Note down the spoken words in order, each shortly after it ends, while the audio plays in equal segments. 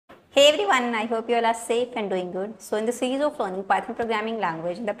Hey everyone, I hope you all are safe and doing good. So in the series of learning Python programming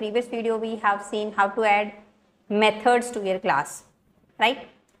language, in the previous video we have seen how to add methods to your class, right?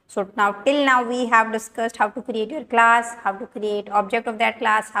 So till now we have discussed how to create your class, how to create object of that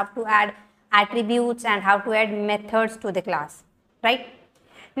class, how to add attributes and how to add methods to the class, right?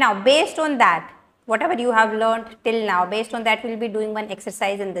 Now based on that, whatever you have learned till now, based on that we will be doing one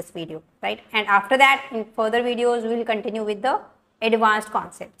exercise in this video, right? And after that in further videos we will continue with the advanced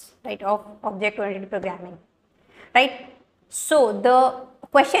concepts, right, of object oriented programming, right? So the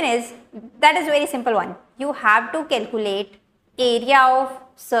question is, that is very simple one. You have to calculate area of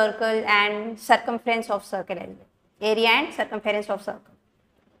circle and circumference of circle as well. Area and circumference of circle,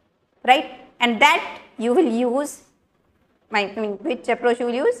 right? And that you will use, which approach you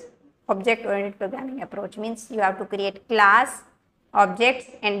will use? Object oriented programming approach. Means you have to create class, objects,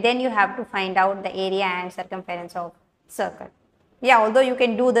 and then you have to find out the area and circumference of circle. Yeah, although you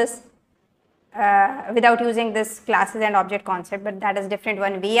can do this without using this classes and object concept, but that is different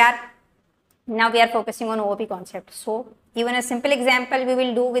one. Now we are focusing on OOP concept. So even a simple example we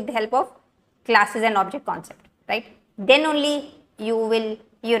will do with the help of classes and object concept, right? Then only you will,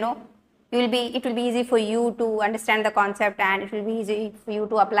 it will be easy for you to understand the concept, and it will be easy for you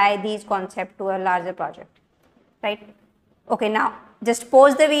to apply these concepts to a larger project, right? Okay, now just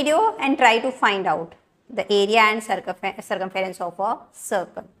pause the video and try to find out the area and circumference of a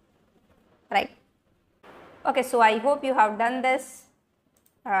circle, right? Okay, so I hope you have done this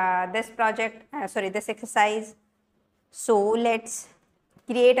this exercise. So let's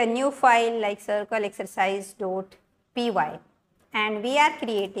create a new file like circle exercise.py, and we are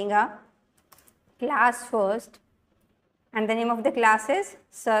creating a class first, and the name of the class is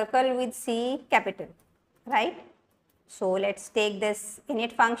circle with C capital, right? So let's take this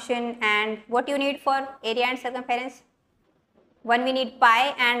init function, and what you need for area and circumference? One we need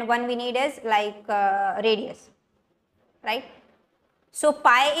pi and one we need is like radius, right? So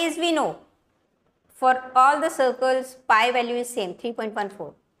pi is, we know, for all the circles pi value is same,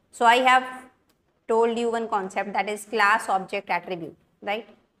 3.14. So I have told you one concept, that is class object attribute, right?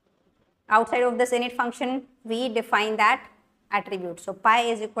 Outside of this init function we define that attribute. So pi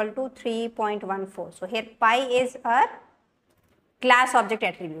is equal to 3.14. So here pi is a class object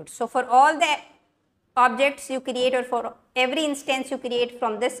attribute. So for all the objects you create, or for every instance you create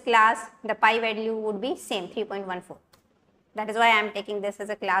from this class, the pi value would be same, 3.14. That is why I am taking this as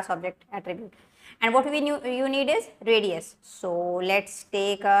a class object attribute. And what you need is radius. So let's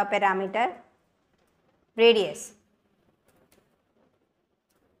take a parameter radius.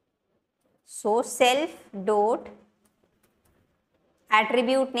 So self dot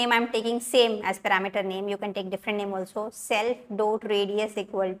attribute name I am taking same as parameter name, you can take different name also, self dot radius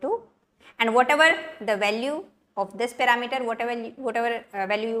equal to, and whatever the value of this parameter, whatever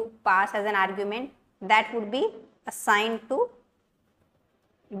value you pass as an argument, that would be assigned to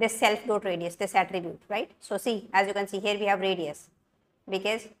this self dot radius, this attribute, right? So see, as you can see here we have radius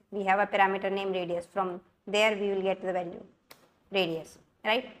because we have a parameter name radius. From there we will get the value radius,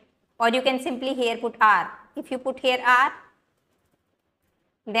 right? Or you can simply here put r. If you put here r,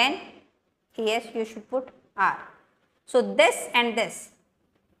 then yes, you should put r. So this and this,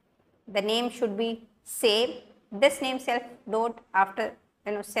 the name should be same. This name self dot, after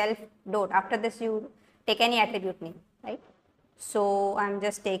self dot, after this you take any attribute name, right? So I am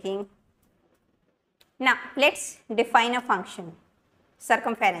just taking. Now let's define a function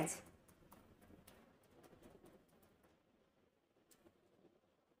circumference,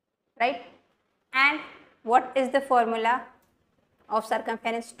 right? And what is the formula of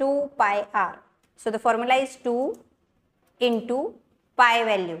circumference? 2 pi r. So the formula is 2 into pi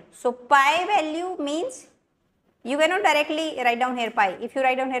value. So pi value means you cannot directly write down here pi. If you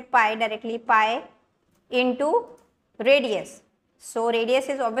write down here pi directly, pi into radius. So radius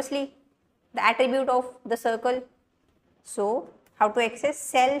is obviously the attribute of the circle. So how to access?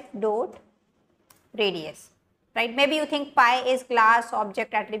 Self dot radius, right? Maybe you think pi is class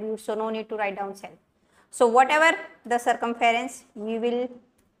object attribute, so no need to write down self. So whatever the circumference, we will,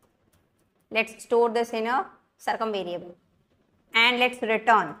 let's store this in a circum variable, and let's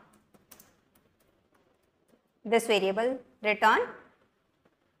return this variable, return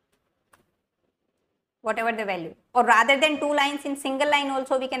whatever the value. Or rather than two lines, in single line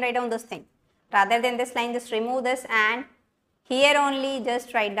also we can write down this thing. Rather than this line, just remove this, and here only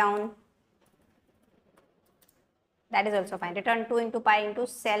just write down, that is also fine. Return 2 into pi into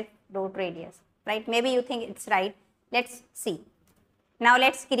self dot radius, right? Maybe you think it's right. Let's see. Now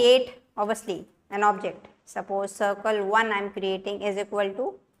let's create obviously an object. Suppose circle 1 I am creating is equal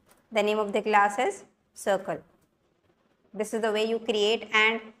to, the name of the class is circle. This is the way you create,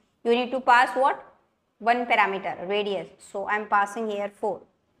 and You need to pass what? One parameter, radius. So I'm passing here 4.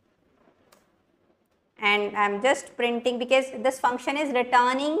 And I'm just printing because this function is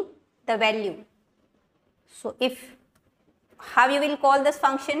returning the value. So if, how you will call this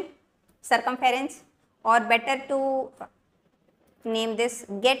function? Circumference, or better to name this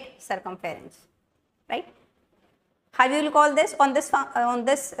get circumference, right? How you will call this on this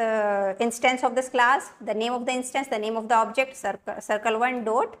instance of this class? The name of the instance, the name of the object, circle1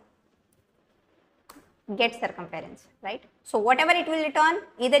 dot get circumference, right? So whatever it will return,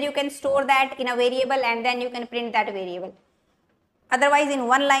 either you can store that in a variable and then you can print that variable. Otherwise, in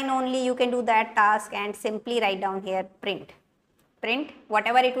one line only you can do that task and simply write down here print. Print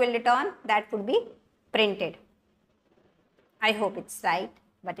whatever it will return, that would be printed. I hope it's right,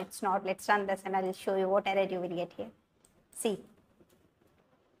 but it's not. Let's run this and I will show you what error you will get here. See,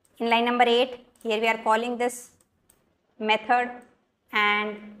 in line number 8, here we are calling this method,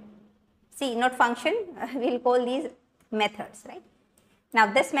 and see, not function, we will call these methods, right?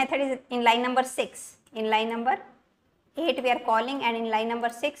 Now this method is in line number 6. In line number 8 we are calling, and in line number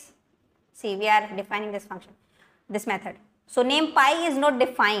 6, see, we are defining this function, this method. So name pi is not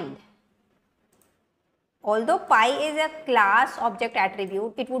defined. Although pi is a class object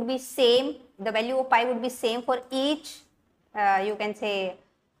attribute, it would be same, the value of pi would be same for each you can say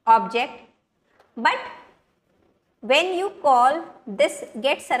object, but when you call this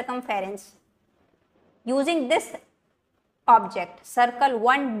get circumference using this object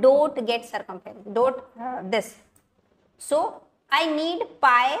circle1 dot get circumference dot this, so I need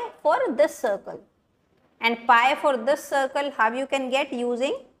pi for this circle, and pi for this circle how you can get?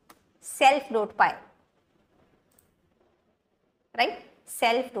 Using self dot pi, right?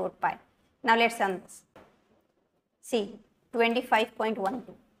 Self dot pi. Now let's run this. See, 25.12,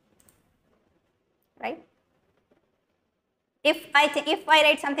 right? If I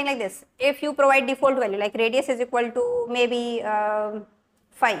write something like this, if you provide default value like radius is equal to maybe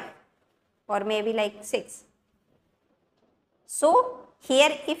 5 or maybe like 6. So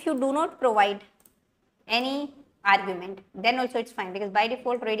here if you do not provide any argument, then also it's fine, because by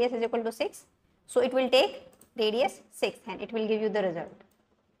default radius is equal to 6. So it will take radius 6 and it will give you the result,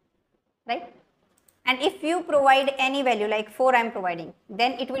 right? And if you provide any value like 4 I am providing,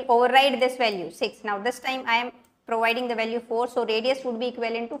 then it will override this value 6. Now this time I am providing the value 4, so radius would be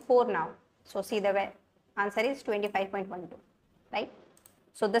equivalent to 4 now. So see, the answer is 25.12, right?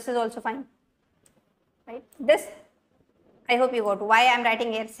 So this is also fine, right? This I hope you got why I am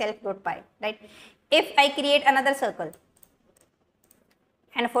writing here self dot pi, right? If I create another circle,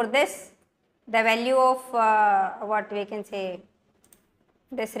 and for this the value of what we can say,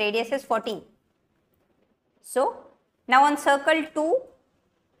 this radius is 14. So now on circle 2,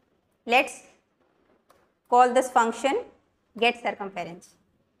 let's call this function get circumference,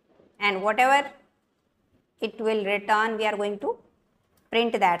 and whatever it will return we are going to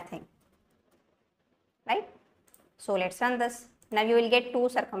print that thing, right? So let's run this. Now you will get 2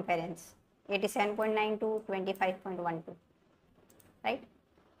 circumference, 87.92, 25.12, right?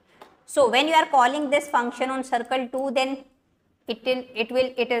 So when you are calling this function on circle 2, then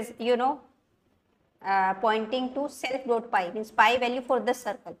it is you know pointing to self dot pi, means pi value for this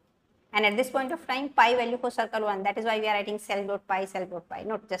circle, and at this point of time pi value for circle 1. That is why we are writing self dot pi,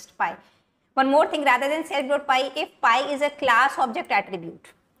 not just pi. One more thing, rather than self dot pi, if pi is a class object attribute,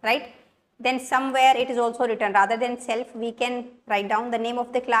 right, then somewhere it is also written, rather than self we can write down the name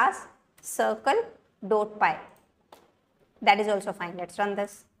of the class circle dot pi. That is also fine. Let's run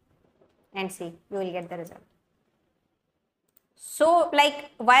this and see, you will get the result. So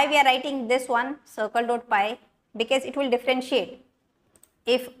like why we are writing this one circle dot pi, because it will differentiate.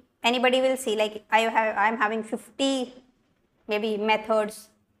 If anybody will see, like I am having 50 maybe methods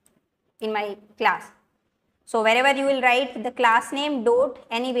in my class. So wherever you will write the class name dot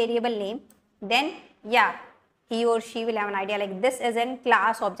any variable name, then yeah, he or she will have an idea like this is a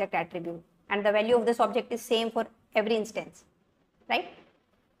class object attribute and the value of this object is same for every instance, right?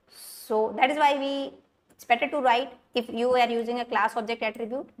 So that is why it's better to write, if you are using a class object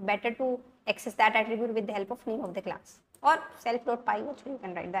attribute, better to access that attribute with the help of name of the class, or self dot pi also you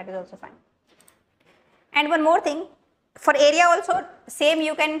can write, that is also fine. And one more thing, for area also same,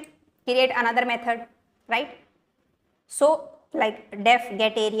 you can create another method, right? So like def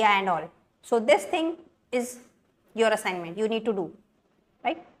get area and all. So this thing is your assignment, you need to do,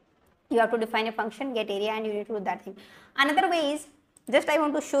 right? You have to define a function get area and you need to do that thing. Another way is, just I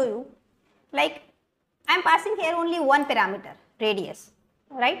want to show you, like I am passing here only one parameter, radius,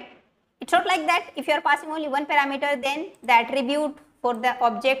 right? It's not like that. If you are passing only one parameter, then the attribute for the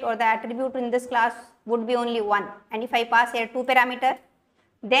object or the attribute in this class would be only one. And if I pass here 2 parameter,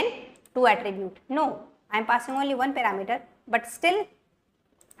 then 2 attribute. No, I am passing only one parameter, but still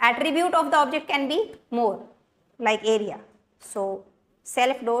attribute of the object can be more, like area. So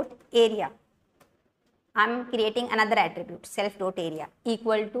self dot area, I am creating another attribute, self dot area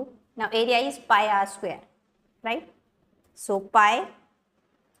equal to, now area is pi r square, right? So pi,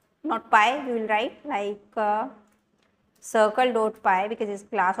 not pi, we will write like circle dot pi, because it's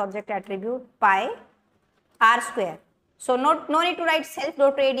class object attribute, pi r square. So no need to write self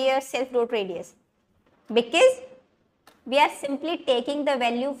dot radius, because we are simply taking the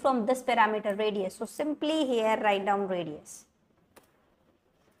value from this parameter radius. So simply here write down radius.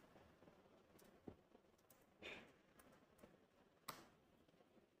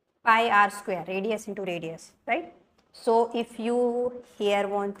 Pi r square, radius into radius, right? So if you here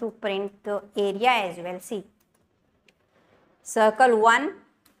want to print the area as well, see, circle 1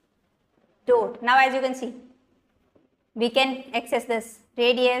 dot. Now as you can see, we can access this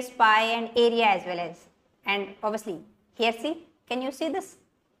radius, pi and area as well as, and obviously here see, can you see this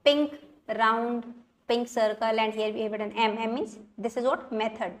pink round pink circle, and here we have an m. M means this is what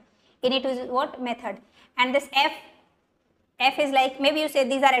method. In it is what method, and this f is like, maybe you say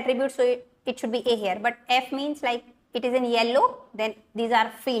these are attributes, so it should be a here, but f means like it is in yellow, then these are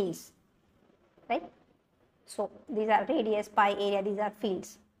fields, right? So these are radius, pi, area, these are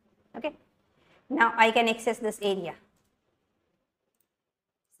fields. Okay. Now I can access this area.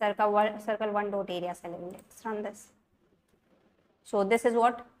 Circle 1 dot area cell. Let's run this. So this is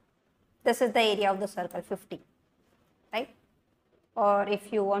what? This is the area of the circle 50, right? Or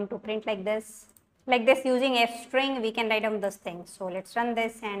if you want to print like this using f string, we can write down this thing. So let's run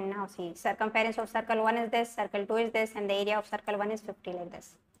this, and now see, circumference of circle 1 is this, circle 2 is this, and the area of circle 1 is 50, like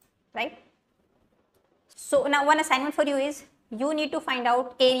this, right? So now one assignment for you is, you need to find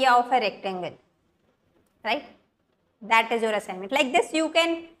out area of a rectangle, right? That is your assignment. Like this you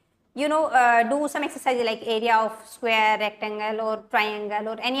can, do some exercises like area of square, rectangle or triangle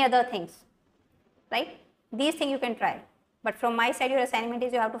or any other things, right? These things you can try. But from my side, your assignment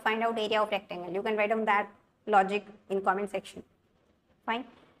is you have to find out area of rectangle. You can write down that logic in comment section. Fine.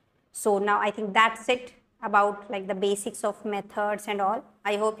 So now I think that's it about like the basics of methods and all.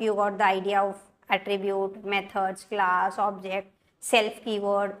 I hope you got the idea of attribute, methods, class, object, self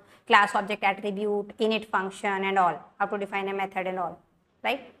keyword, class object attribute, init function and all. How to define a method and all,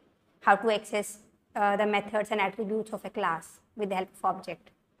 right? How to access the methods and attributes of a class with the help of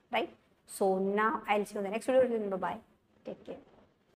object, right? So now I'll see you in the next video. Bye bye. Take care.